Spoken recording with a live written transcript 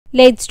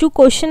Let's do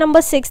question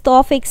number 6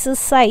 of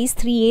exercise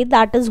 3A,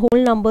 that is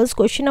whole numbers.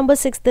 Question number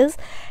 6 is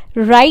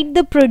write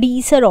the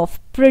producer of.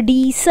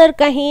 Producer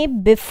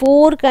कहें,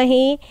 before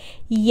कहें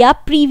या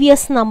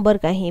previous number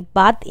कहें,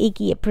 बात एक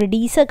ही है.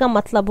 Producer का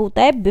मतलब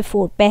होता है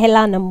बिफोर,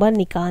 पहला नंबर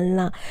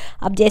निकालना.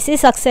 अब जैसे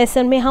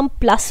सक्सेसर में हम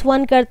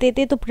 +1 करते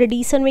थे तो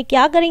प्रोड्यूसर में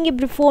क्या करेंगे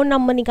बिफोर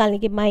नंबर निकालने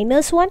के,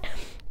 -1.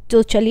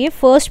 तो चलिए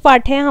फर्स्ट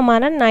पार्ट है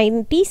हमारा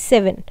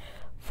 97.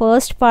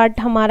 फर्स्ट पार्ट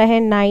हमारा है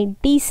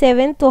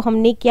 97. तो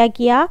हमने क्या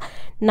किया,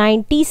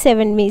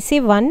 97 में से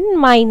 1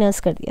 माइनस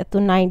कर दिया, तो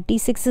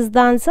 96 is the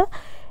answer.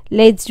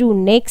 Let's do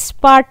next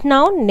part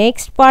now.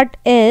 Next part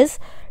is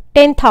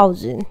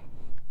 10,000.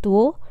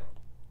 तो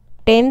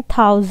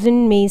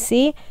 10,000 में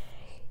से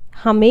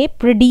हमें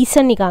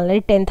प्रोड्यूसर निकालना है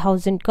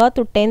 10,000 का.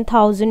 तो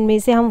 10,000 में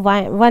से हम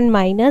 1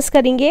 माइनस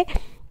करेंगे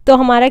तो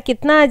हमारा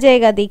कितना आ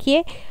जाएगा,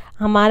 देखिए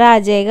हमारा आ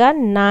जाएगा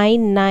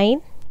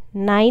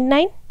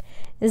 9999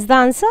 is the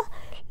answer.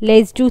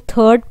 Let's do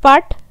third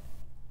part.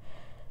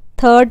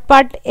 Third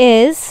part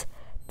is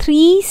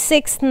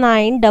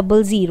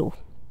 36900.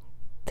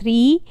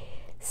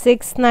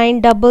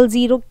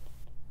 36900.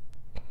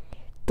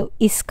 तो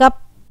इसका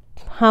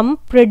हम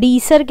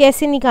प्रोड्यूसर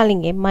कैसे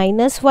निकालेंगे,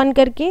 -1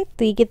 करके.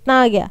 तो ये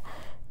कितना आ गया,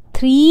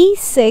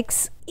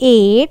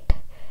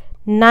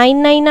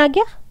 36899 आ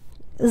गया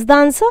is the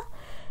answer.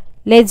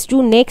 Let's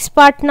do next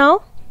part now.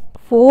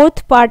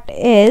 Fourth part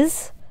is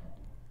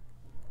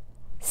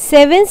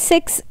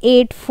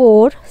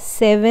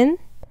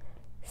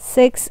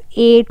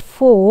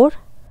 7684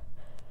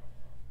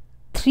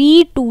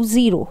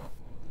 320.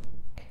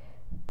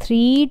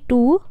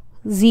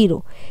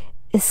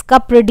 इसका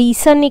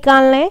प्रोड्यूसर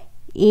निकालना है.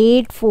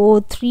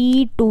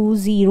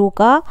 84320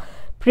 का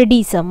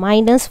प्रोड्यूसर,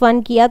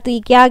 -1 किया तो ये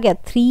क्या आ गया,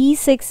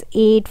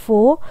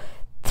 3684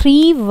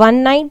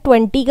 319.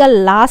 20 का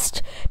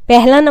लास्ट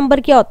पहला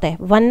नंबर क्या होता है,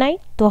 19.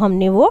 तो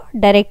हमने वो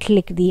डायरेक्ट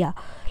लिख दिया.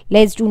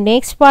 Let's do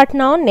next part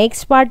now.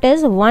 Next part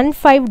is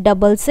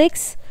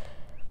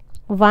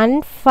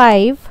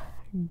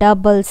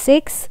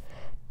 1566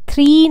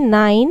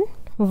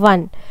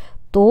 391.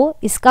 तो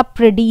इसका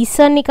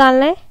प्रोड्यूसर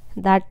निकालना है,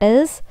 दैट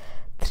इज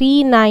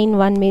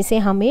 391 में से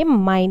हमें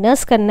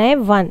माइनस करना है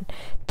 1.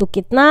 तो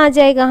कितना आ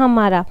जाएगा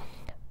हमारा,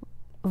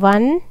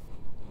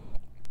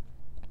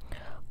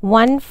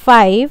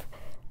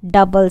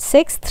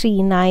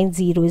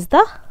 11566 is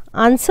the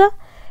answer.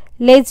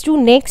 Let's do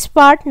next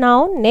part now.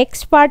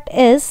 Next part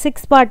is,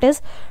 sixth part is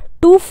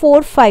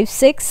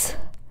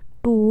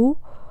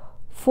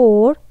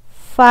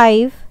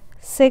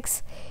 2456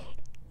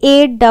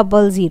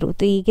 800.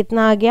 तो ये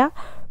कितना आ गया,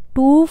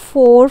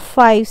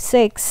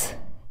 2456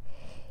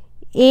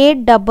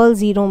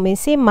 800 में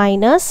से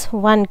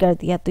 -1 कर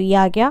दिया तो ये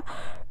आ गया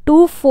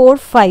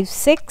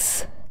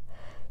 2456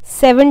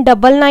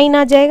 799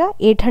 आ जाएगा.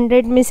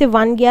 800 में से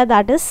 1 गया,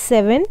 that is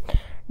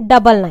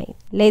 799.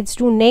 Let's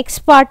do next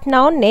part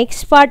now.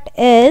 Next part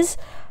is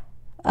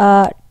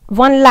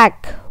 1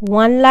 lakh.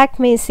 1 lakh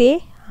में से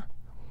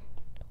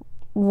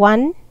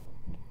 1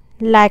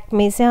 lakh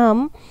में से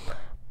हम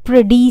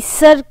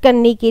प्रोड्यूसर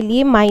करने के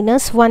लिए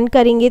 -1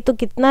 करेंगे तो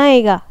कितना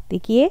आएगा,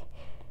 देखिए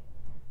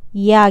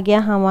ये आ गया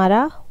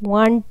हमारा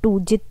 1 2.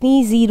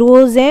 जितनी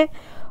जीरोज हैं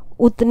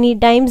उतनी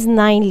टाइम्स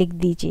 9 लिख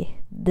दीजिए.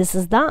 This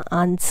is the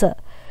answer.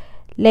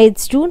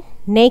 Let's do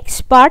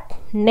next part.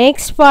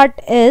 Next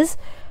part is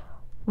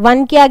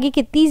 1 के आगे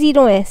कितनी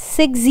जीरो है,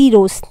 6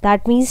 zeros,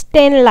 दैट मीन्स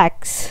 10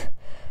 lakhs.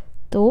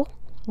 तो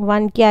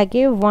 1 के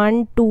आगे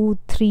 1 2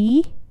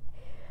 3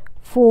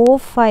 4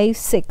 5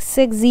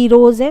 6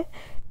 zeros हैं.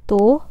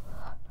 तो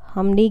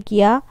हमने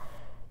किया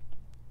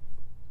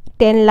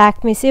 10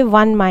 लाख में से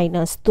 1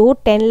 माइनस, तो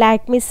 10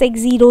 लाख में 6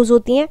 zeros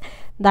होती हैं,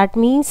 दैट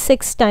मीन्स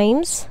 6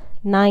 times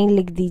 9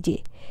 लिख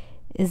दीजिए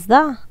इज द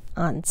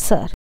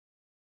आंसर.